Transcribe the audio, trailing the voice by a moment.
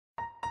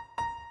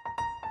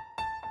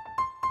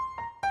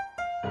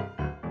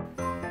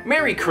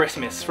Merry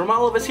Christmas from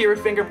all of us here at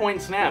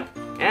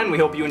FingerPointSNAP, and we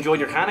hope you enjoyed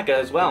your Hanukkah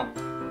as well.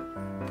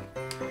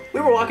 We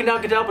were walking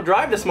down Catalpa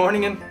Drive this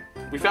morning and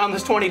we found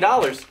this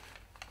 $20.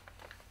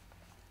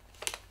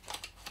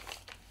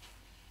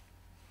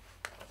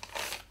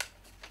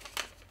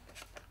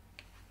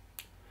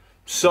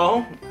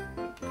 So,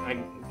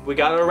 we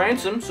got a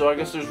ransom, so I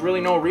guess there's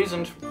really no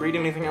reason to read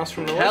anything else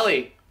from the list.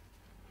 Kelly!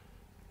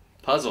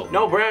 Puzzle.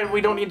 No, Brad,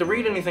 we don't need to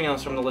read anything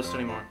else from the list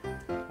anymore.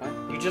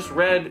 What? You just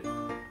read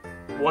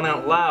one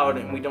out loud,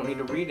 and we don't need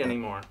to read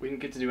anymore. We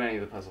didn't get to do any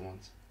of the puzzle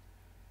ones.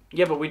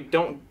 Yeah, but we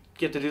don't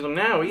get to do them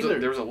now either.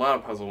 There was a lot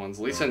of puzzle ones.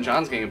 Lisa and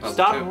John's getting a puzzle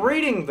Stop too.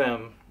 reading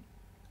them.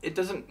 It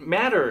doesn't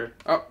matter.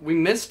 Oh, we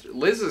missed.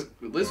 Liz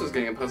was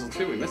getting a puzzle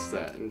too. We missed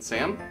that. And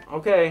Sam?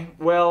 Okay,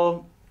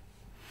 well...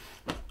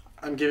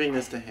 I'm giving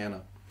this to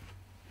Hannah.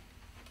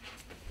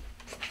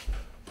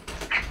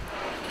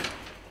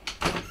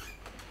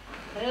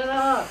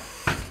 Hannah!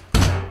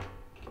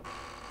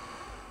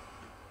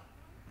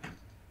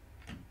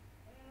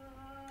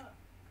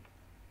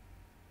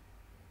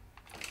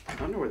 I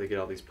wonder where they get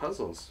all these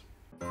puzzles.